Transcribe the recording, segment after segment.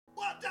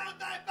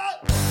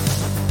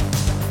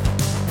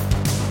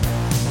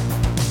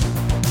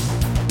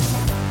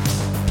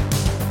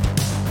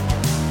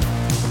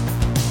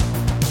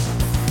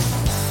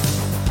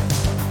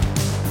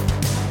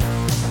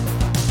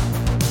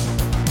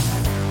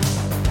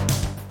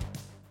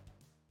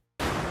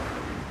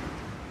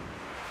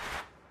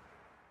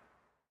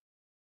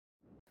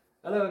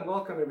Hello and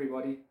welcome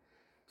everybody.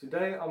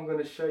 Today I'm going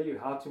to show you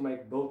how to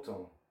make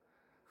biltong.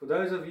 For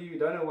those of you who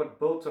don't know what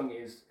biltong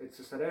is, it's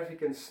a South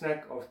African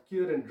snack of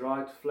cured and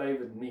dried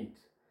flavoured meat.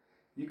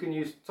 You can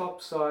use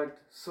topside,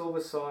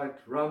 silverside,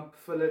 rump,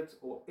 fillet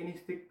or any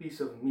thick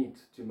piece of meat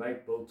to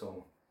make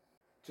biltong.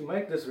 To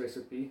make this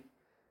recipe,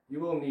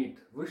 you will need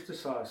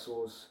Worcestershire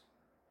sauce,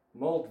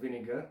 malt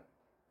vinegar,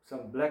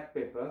 some black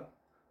pepper,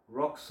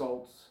 rock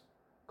salts,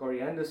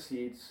 coriander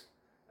seeds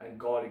and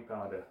garlic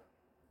powder.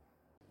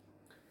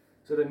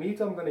 So the meat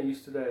I'm going to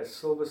use today is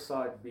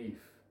silverside beef.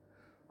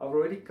 I've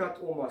already cut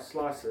all my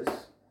slices.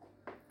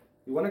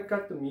 You want to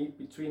cut the meat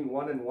between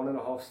 1 and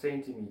 1.5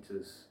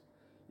 centimeters.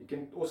 You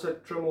can also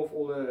trim off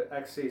all the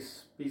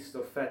excess pieces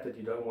of fat that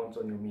you don't want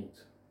on your meat.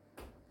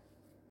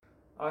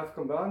 I've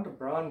combined a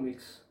brown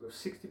mix with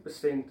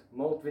 60%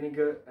 malt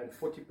vinegar and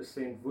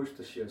 40%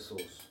 Worcestershire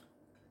sauce.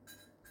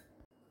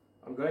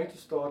 I'm going to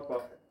start by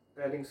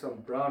adding some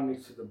brown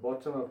mix to the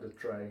bottom of the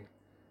tray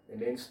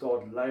and then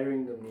start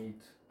layering the meat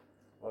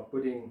by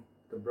putting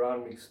the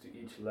brown mix to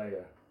each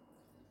layer.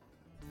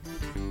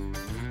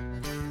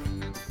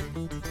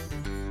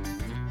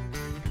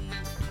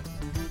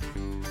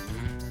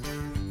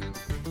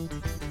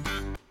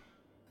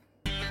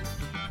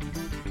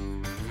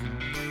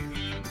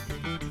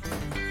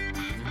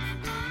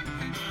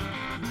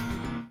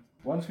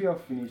 Once we are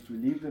finished, we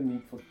leave the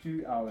meat for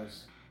 2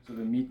 hours so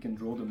the meat can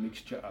draw the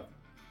mixture up.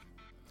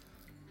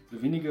 The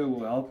vinegar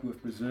will help with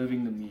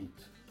preserving the meat.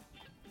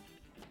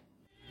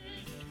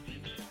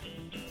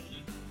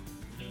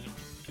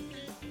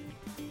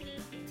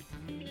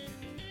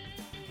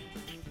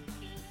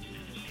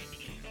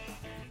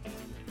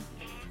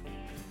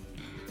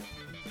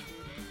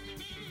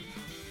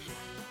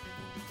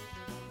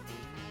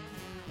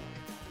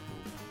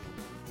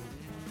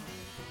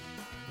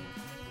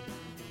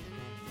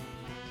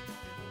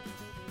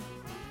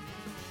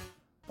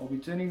 I'll be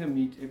turning the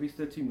meat every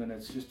 30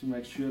 minutes just to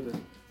make sure that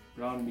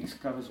brown mix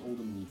covers all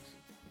the meat.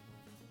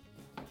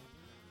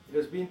 It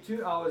has been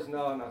 2 hours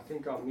now and I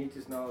think our meat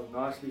is now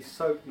nicely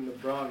soaked in the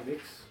brown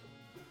mix.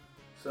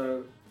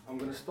 So I'm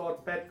going to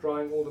start pat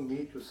drying all the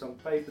meat with some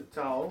paper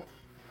towel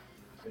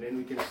and then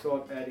we can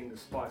start adding the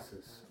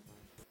spices.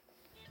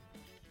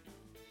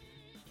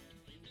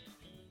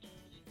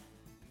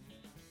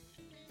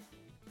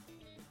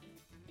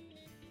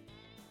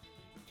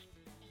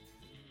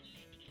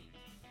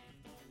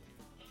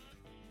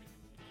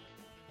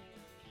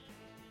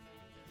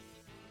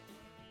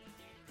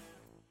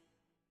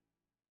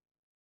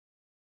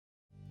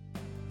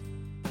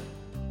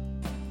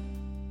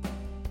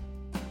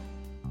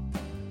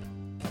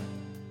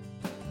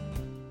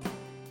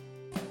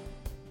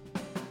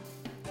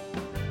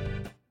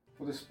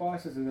 For the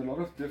spices, there's a lot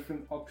of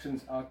different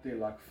options out there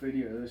like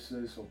Freddie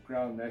Hearst's or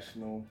Crown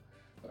National,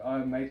 but I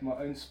made my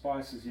own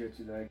spices here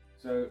today.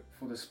 So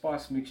for the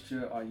spice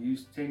mixture I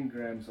used 10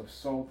 grams of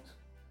salt,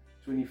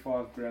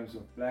 25 grams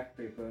of black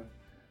pepper,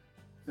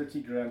 30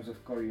 grams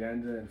of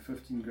coriander and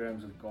 15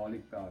 grams of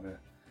garlic powder.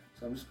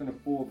 So I'm just going to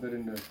pour a bit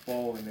in the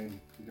bowl and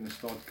then we're going to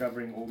start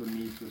covering all the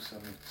meat with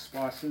some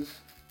spices.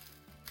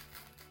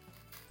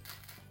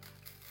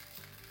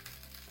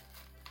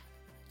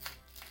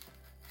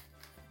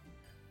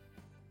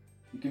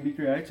 You can be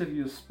creative with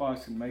your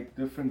spice and make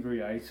different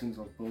variations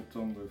of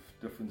biltong with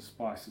different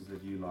spices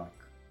that you like.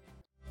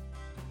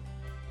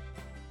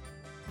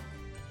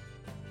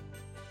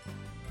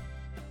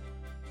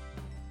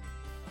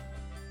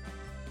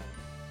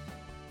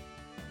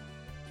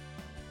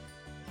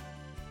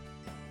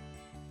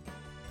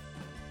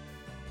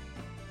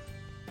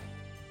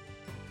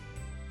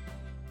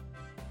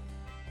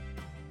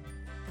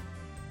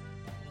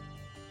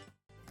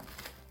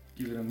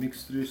 Give it a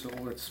mix through so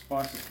all that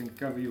spices can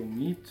cover your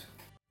meat.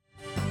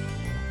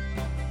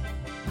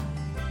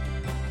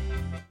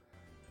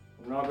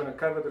 I'm now going to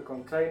cover the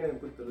container and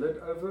put the lid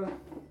over,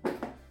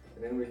 and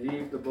then we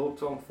leave the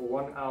biltong for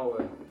 1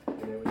 hour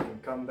and then we can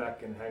come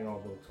back and hang our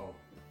biltong.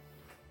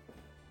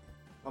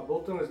 Our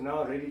biltong is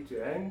now ready to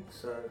hang,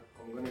 so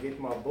I'm going to get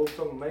my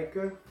biltong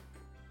maker.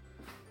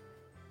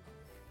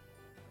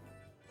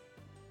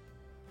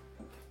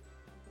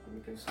 And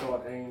we can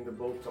start hanging the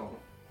biltong.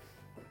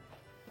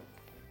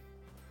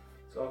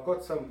 So I've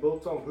got some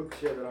biltong hooks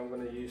here that I'm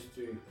going to use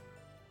to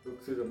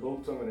hook through the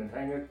biltong and then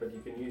hang it, but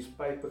you can use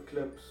paper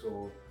clips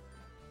or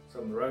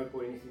some rope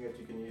or anything that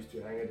you can use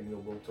to hang it in your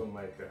biltong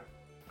maker.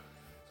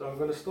 So I'm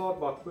going to start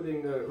by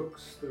putting the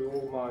hooks through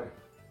all my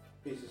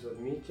pieces of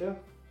meat here.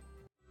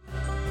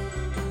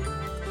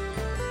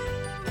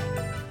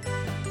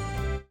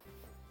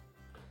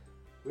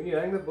 When you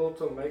hang the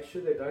biltong, make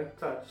sure they don't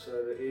touch so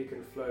the air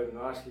can flow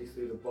nicely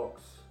through the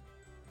box.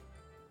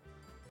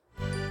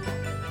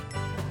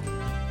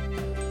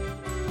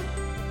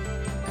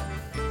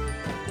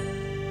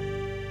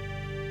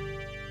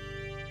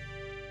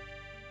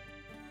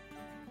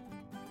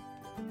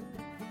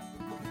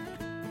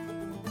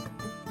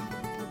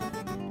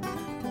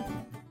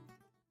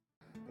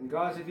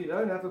 Guys, if you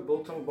don't have a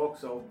biltong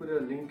box, I'll put a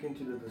link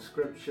into the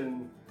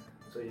description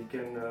so you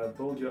can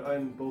build your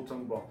own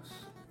biltong box.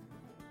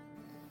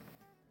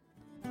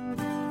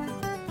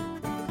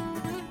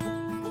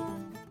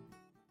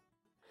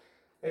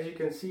 As you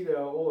can see, they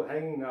are all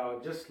hanging now.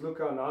 Just look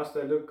how nice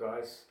they look,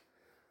 guys.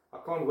 I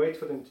can't wait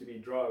for them to be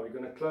dry. We're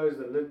going to close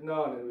the lid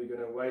now, and then we're going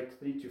to wait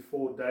 3 to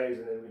 4 days,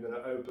 and then we're going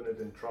to open it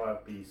and try a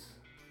piece.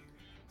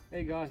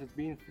 Hey guys, it's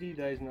been 3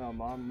 days now.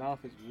 My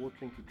mouth is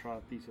watering to try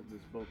a piece of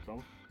this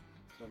biltong.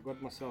 So I've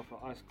got myself an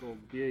ice cold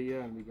beer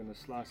here, and we're going to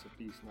slice a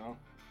piece now.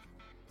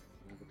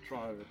 Have a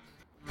try of it.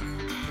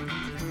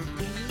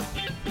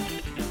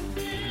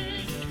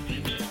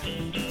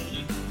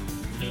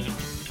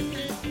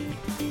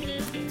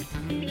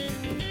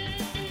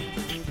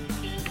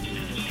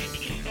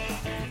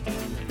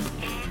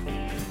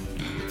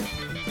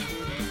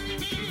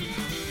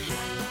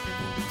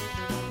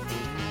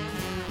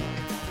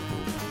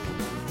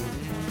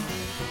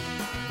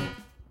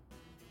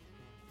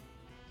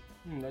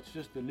 That's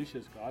just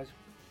delicious, guys.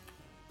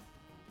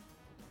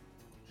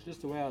 It's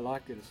just the way I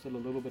like it. It's still a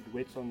little bit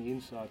wet on the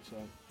inside, so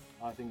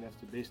I think that's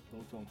the best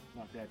biltong,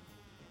 like that.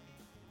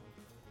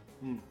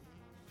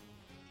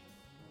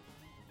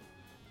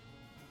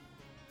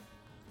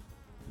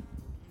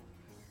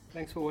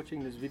 Thanks for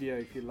watching this video.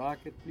 If you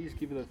like it, please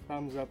give it a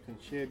thumbs up and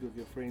share it with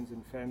your friends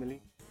and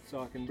family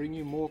so I can bring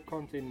you more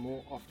content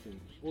more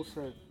often.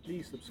 Also,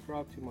 please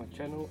subscribe to my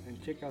channel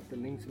and check out the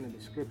links in the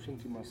description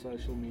to my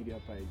social media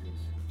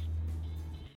pages.